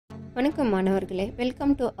வணக்கம் மாணவர்களே,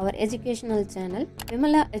 welcome to our educational channel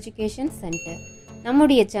Vimala education centre.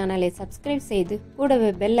 நம்முடைய சேனலை சப்ஸ்கிரைப் செய்து கூடவே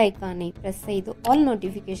பெல் ஐக்கானை பிரஸ் செய்து ஆல்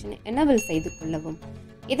நோட்டிஃபிகேஷனை எனேபிள் செய்து கொள்ளவும்.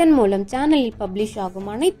 இதன் மூலம் சேனலில் பப்ளிஷ் ஆகும்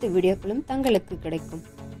அனைத்து வீடியோக்களும் தங்களுக்கு கிடைக்கும்.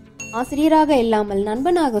 ஆசிரியராக இல்லாமல்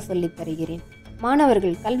நண்பனாக சொல்லித் தருகிறேன்.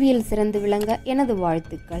 மாணவர்கள் கல்வியில் சிறந்து விளங்க எனது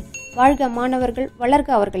வாழ்த்துக்கள். வாழ்க மாணவர்கள், வளர்க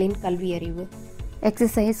அவர்களின் கல்வி அறிவு.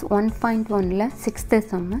 எக்ஸசைஸ் 1.1ல 6th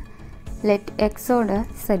சம்மு. லெட் எக்ஸோட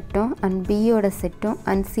செட்டும் அண்ட் பியோட செட்டும்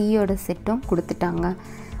அண்ட் சியோட செட்டும் கொடுத்துட்டாங்க.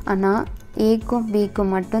 ஆனால் ஏக்கும்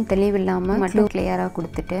பிக்கும் மட்டும் தெளிவில்லாமல் மட்டும் கிளியராக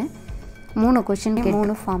கொடுத்துட்டு 3 கொஷினுக்கு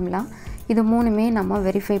 3 ஃபார்முலா. இது 3மே நம்ம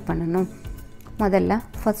வெரிஃபை பண்ணணும். முதல்ல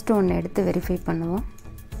ஃபஸ்ட்டு ஒன்று எடுத்து வெரிஃபை பண்ணுவோம்.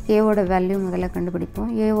 ஏவோட வேல்யூ முதல்ல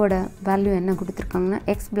கண்டுபிடிப்போம். ஏவோட வேல்யூ என்ன கொடுத்துருக்காங்கன்னா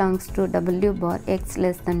x belongs to w bar x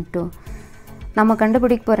less than 2. நம்ம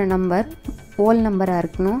கண்டுபிடிக்க போகிற நம்பர் ஹோல் நம்பராக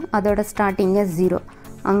இருக்கணும். அதோட ஸ்டார்டிங்கை 0.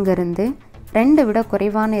 அங்கேருந்து 2 விட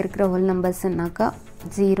குறைவான இருக்கிற ஹோல் நம்பர்ஸ்னாக்கா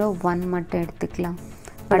 0, 1 மட்டும் எடுத்துக்கலாம்.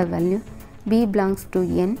 அதோட value b belongs to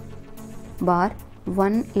n bar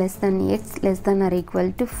 1 less than x less than or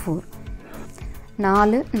equal to 4.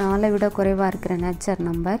 4 விட குறைவாக இருக்கிற நேச்சர்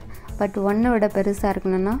நம்பர், பட் 1 விட பெருசாக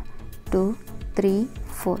இருக்கணும்னா 2, 3,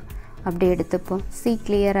 4 அப்படி எடுத்துப்போம். சி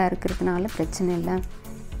கிளியராக இருக்கிறதுனால பிரச்சனை இல்லை.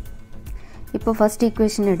 இப்போ ஃபஸ்ட்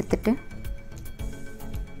ஈக்குவேஷன் எடுத்துகிட்டு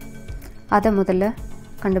அதை முதல்ல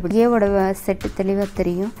கண்டுபிடி. ஏவோட செட்டு தெளிவாக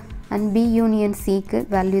தெரியும் அண்ட் பி யூனியன் சிக்கு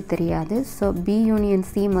வேல்யூ தெரியாது. ஸோ பி யூனியன்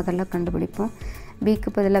சி முதல்ல கண்டுபிடிப்போம். பிக்கு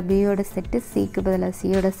பதிலாக பியோட செட்டு, சிக்கு பதிலாக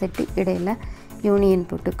சியோட செட்டு, இடையில் யூனியன்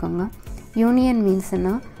போட்டுக்கோங்க. யூனியன்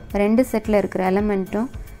மீன்ஸ்னால் 2 செட்டில் இருக்கிற எலமெண்ட்டும்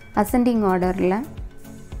அசெண்டிங் ஆர்டரில்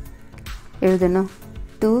எழுதணும்.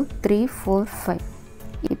 2, 3, 4, 5.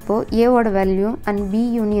 இப்போது ஏவோட வேல்யூ அண்ட் பி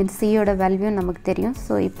யூனியன் சியோட வேல்யூ நமக்கு தெரியும்.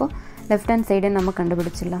 ஸோ இப்போது லெஃப்ட் ஹேண்ட் சைடை நம்ம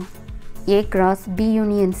கண்டுபிடிச்சிடலாம். A cross B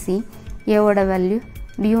union C, ஏவோட வேல்யூ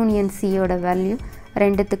பி யூனியன் சியோட வேல்யூ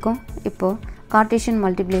ரெண்டுத்துக்கும் இப்போது கார்ட்டீசியன்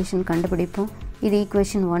மல்டிப்ளிகேஷன் கண்டுபிடிப்போம். இது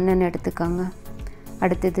ஈக்குவேஷன் 1ன்னு எடுத்துக்காங்க.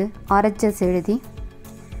 அடுத்தது ஆர்ஹெச்எஸ் எழுதி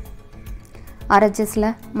ஆர்ஹெச்எஸில்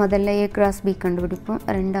முதல்ல ஏ கிராஸ் பி கண்டுபிடிப்போம்.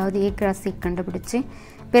 ரெண்டாவது ஏ கிராஸ் சி கண்டுபிடிச்சி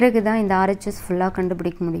பிறகு தான் இந்த ஆர்ஹெச்எஸ் ஃபுல்லாக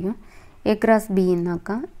கண்டுபிடிக்க முடியும். ஏ கிராஸ்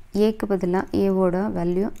பின்னாக்கா ஏக்கு பதிலாக ஏவோட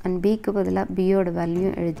வேல்யூ அண்ட் பிக்கு பதிலாக பியோட வேல்யூ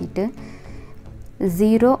எழுதிட்டு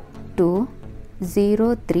 0, 2, 0,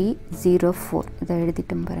 3, 0, 4 இதை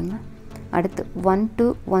எழுதிட்டோம் பாருங்கள். அடுத்து 1, 2,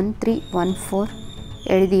 1, 3, 1, 4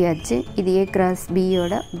 எழுதியாச்சு. இது ஏ கிராஸ்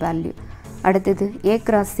பியோட வேல்யூ. அடுத்தது ஏ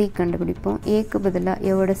கிராஸ் சி கண்டுபிடிப்போம். ஏக்கு பதிலாக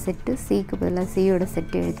ஏவோட செட்டு, சிக்கு பதிலாக சியோட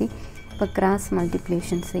செட்டு எழுதி இப்போ கிராஸ்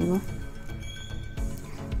மல்டிப்ளிகேஷன் செய்வோம்.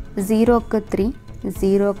 0க்கு 3,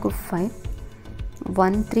 0க்கு 5,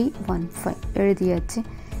 1, 3, 1, 5 எழுதியாச்சு.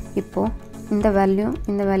 இப்போது இந்த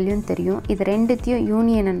வேல்யூன்னு தெரியும். இது ரெண்டுத்தையும்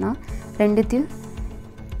யூனியன்னா ரெண்டுத்தையும்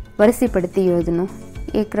வரிசைப்படுத்தி எழுதணும்.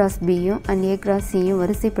 ஏ கிராஸ் பியும் அண்ட் ஏ கிராஸ் சியும்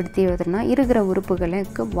வரிசைப்படுத்தி எழுதுனா இருக்கிற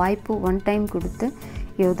உறுப்புகளுக்கு வாய்ப்பு 1 டைம் கொடுத்து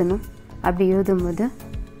எழுதணும். அப்படி எழுதும்போது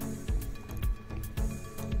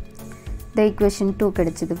இந்த ஈக்குவேஷன் 2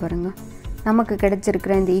 கிடைச்சிது பாருங்கள். நமக்கு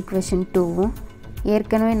கிடைச்சிருக்கிற இந்த ஈக்குவேஷன் 2வும்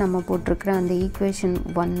ஏற்கனவே நம்ம போட்டிருக்கிற அந்த ஈக்குவேஷன்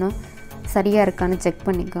 1ம் சரியாக இருக்கான்னு செக்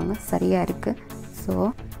பண்ணிக்கோங்க. சரியாக இருக்குது. ஸோ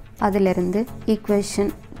அதிலிருந்து equation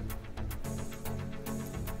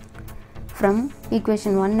from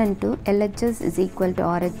equation 1 and 2 LHS is equal to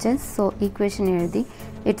RHS. So equation எழுதி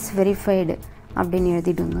இட்ஸ் வெரிஃபைடு அப்படின்னு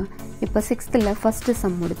எழுதிடுங்க. இப்போ 6th ஃபஸ்ட்டு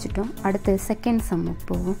சம் முடிச்சிட்டோம். அடுத்து செகண்ட் சம்முக்கு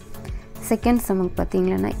போவோம். செகண்ட் சம்முக்கு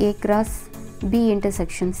பார்த்தீங்கன்னா A cross B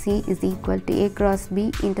intersection C is equal to A cross B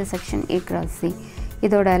intersection A cross C.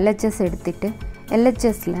 இதோட LHS எடுத்துகிட்டு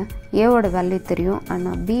LHSல ஏவோட வேல்யூ தெரியும்,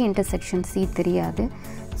 ஆனால் பி இன்டர்செக்ஷன் சி தெரியாது.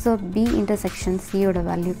 ஸோ பி இன்டர்செக்ஷன் சியோட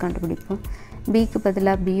வேல்யூ கண்டுபிடிப்போம். பிக்கு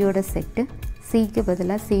பதிலாக பியோட செட்டு, சிக்கு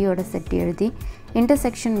பதிலாக சியோட செட்டு எழுதி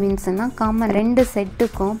இன்டர்செக்ஷன் மீன்ஸ்னால் காமன் 2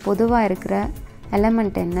 செட்டுக்கும் பொதுவாக இருக்கிற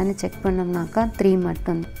எலமெண்ட் என்னன்னு செக் பண்ணோம்னாக்கா 3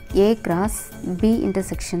 மட்டும். A cross B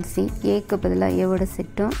intersection C, ஏக்கு பதிலாக ஏவோட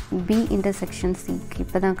செட்டும் பி இன்டர்செக்ஷன் சிக்கு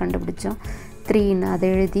இப்போ தான் கண்டுபிடிச்சோம் 3ன்னு அதை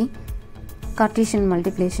எழுதி கார்ட்டீசியன்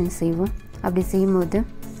மல்டிப்ளிகேஷன் செய்வோம். அப்படி செய்யும்போது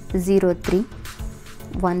 0, 3,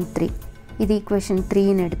 1, 3 இது ஈக்குவேஷன்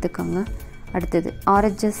 3ன்னு எடுத்துக்கோங்க. அடுத்தது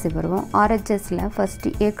ஆர்ஹெச்எஸ் வருவோம். ஆர்ஹெச்எஸில்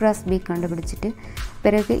ஃபஸ்ட்டு ஏ கிராஸ் பி கண்டுபிடிச்சிட்டு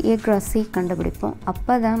பிறகு ஏ கிராஸ் சி கண்டுபிடிப்போம்.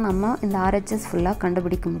 அப்போ தான் நம்ம இந்த ஆர்ஹெச்எஸ் ஃபுல்லாக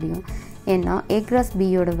கண்டுபிடிக்க முடியும். ஏன்னா ஏ கிராஸ்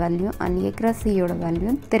பியோட வேல்யூ அண்ட் ஏ கிராஸ் சியோட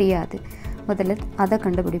வேல்யூ தெரியாது. முதல்ல அதை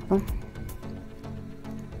கண்டுபிடிப்போம்.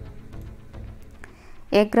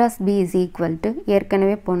 A cross B is equal to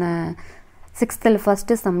ஏற்கனவே போன 6th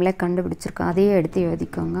ஃபஸ்ட்டு சம்மில் கண்டுபிடிச்சிருக்கோம். அதையே எடுத்து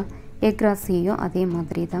எழுதிக்கோங்க. ஏ கிராஸ் சியும் அதே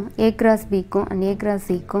மாதிரி தான். ஏ கிராஸ் பிக்கும் அண்ட் ஏ கிராஸ்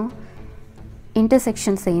சிக்கும்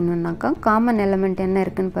இன்டர்செக்ஷன் செய்யணுன்னாக்கா காமன் எலமெண்ட் என்ன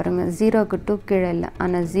இருக்குதுன்னு பாருங்கள். 0க்கு 2 கீழே இல்லை,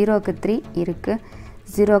 ஆனால் 0க்கு 3 இருக்குது.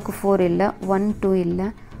 0க்கு 4 இல்லை, 1 2 இல்லை,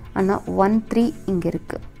 ஆனால் 1 3 இங்கே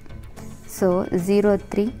இருக்குது. ஸோ 0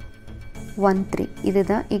 3 1 3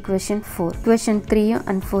 இதுதான் ஈக்குவேஷன் 4. ஈக்குவேஷன் 3யும்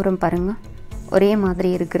அண்ட் 4ம் பாருங்கள் ஒரே மாதிரி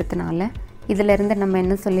இருக்கிறதுனால இதிலிருந்து நம்ம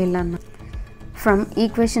என்ன சொல்லிடலாம்னா from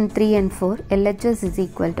equation 3 and 4 LHS is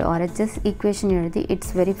equal to RHS equation எழுதி it's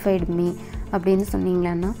verified me அப்படின்னு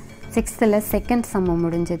சொன்னீங்களான்னா 6th செகண்ட் சம்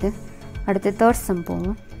முடிஞ்சது. அடுத்து தேர்ட் சம்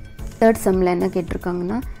போவோம். தேர்ட் சம்மில் என்ன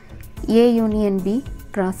கேட்டிருக்காங்கன்னா A union B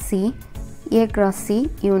cross C A cross C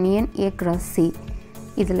union A cross C.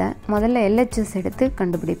 இதில் முதல்ல LHS எடுத்து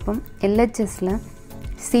கண்டுபிடிப்போம். LHSல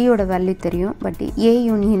சியோட வேல்யூ தெரியும், பட் ஏ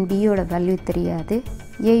யூனியன் பியோட வேல்யூ தெரியாது.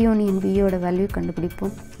 ஏ யூனியன் பியோட வேல்யூ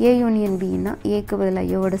கண்டுபிடிப்போம். ஏ யூனியன் பின்னா ஏக்கு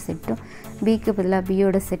பதிலாக ஏவோட செட்டும் பிக்கு பதிலாக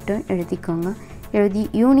பியோட செட்டும் எழுதிக்கோங்க. எழுதி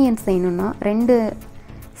யூனியன் செய்யணுன்னா 2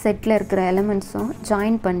 செட்டில் இருக்கிற எலமெண்ட்ஸும்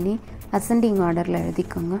ஜாயின் பண்ணி அசெண்டிங் ஆர்டரில்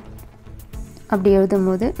எழுதிக்கோங்க. அப்படி எழுதும்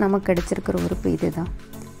போது நமக்கு கிடச்சிருக்கிற உறுப்பு இது தான்.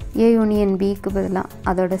 ஏ யூனியன் பிக்கு பதிலாக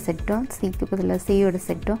அதோட செட்டும் சிக்கு பதிலாக சியோட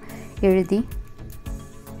செட்டும் எழுதி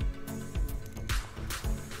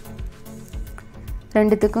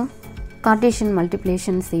ரெண்டுத்துக்கும் கார்ட்டீசியன்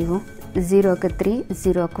மல்டிப்ளிகேஷன் செய்வோம். 0க்கு 3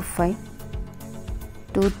 0க்கு 5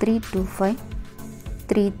 2 3 2 5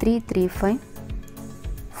 3 3 3 5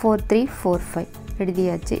 4 3 4 5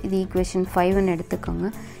 எழுதியாச்சு. இது ஈக்குவேஷன் 5ன்னு எடுத்துக்கோங்க.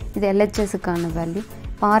 இது எல்ஹெச்எஸ்ஸுக்கான வேல்யூ.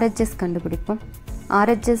 ஆர்ஹெச்எஸ் கண்டுபிடிப்போம்.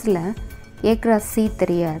 ஆர்ஹெச்எஸில் ஏ கிராஸ் சி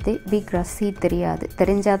தெரியாது, பி கிராஸ் சி தெரியாது.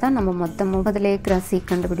 தெரிஞ்சால் தான் நம்ம மொத்தமாக பதில் ஏ கிராஸ் சி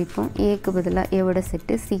கண்டுபிடிப்போம். ஏக்கு பதிலாக ஏவோட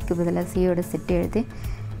செட்டு சிக்கு பதிலாக சியோட செட்டு எழுதி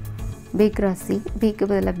பி கிராஸ் சி பிக்கு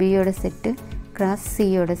பதிலாக பியோட செட்டு கிராஸ்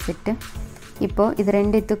சியோட செட்டு. இப்போது இது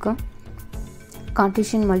ரெண்டுத்துக்கும்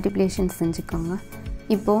கார்ட்டீசியன் மல்டிப்ளிகேஷன் செஞ்சுக்கோங்க.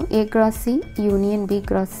 இப்போது A cross C union B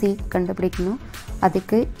cross C கண்டுபிடிக்கணும்.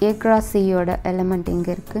 அதுக்கு ஏ கிராஸ் சியோட எலமெண்ட்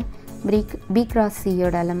இங்கே இருக்குது, பி கிராஸ்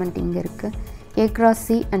சியோட எலமெண்ட் இங்கே இருக்குது. A cross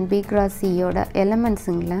C and B cross சியோட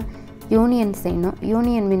எலமெண்ட்ஸுங்களை யூனியன் செய்யணும்.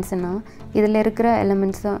 யூனியன் மீன்ஸ்னால் இதில் இருக்கிற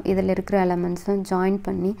எலமெண்ட்ஸும் ஜாயின்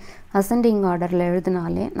பண்ணி அசெண்டிங் ஆர்டரில்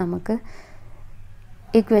எழுதினாலே நமக்கு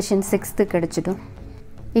ஈக்குவேஷன் 6 கிடச்சிடும்.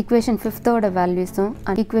 ஈக்குவேஷன் 5த்தோட வேல்யூஸும்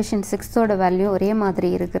ஈக்குவேஷன் 6த்தோட வேல்யூ ஒரே மாதிரி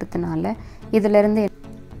இருக்கிறதுனால இதிலிருந்து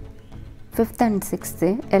 5th and 6th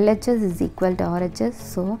LHS is equal to RHS.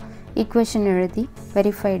 So equation எழுதி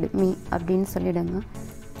வெரிஃபைடு மீ அப்படின்னு சொல்லிவிடுங்க.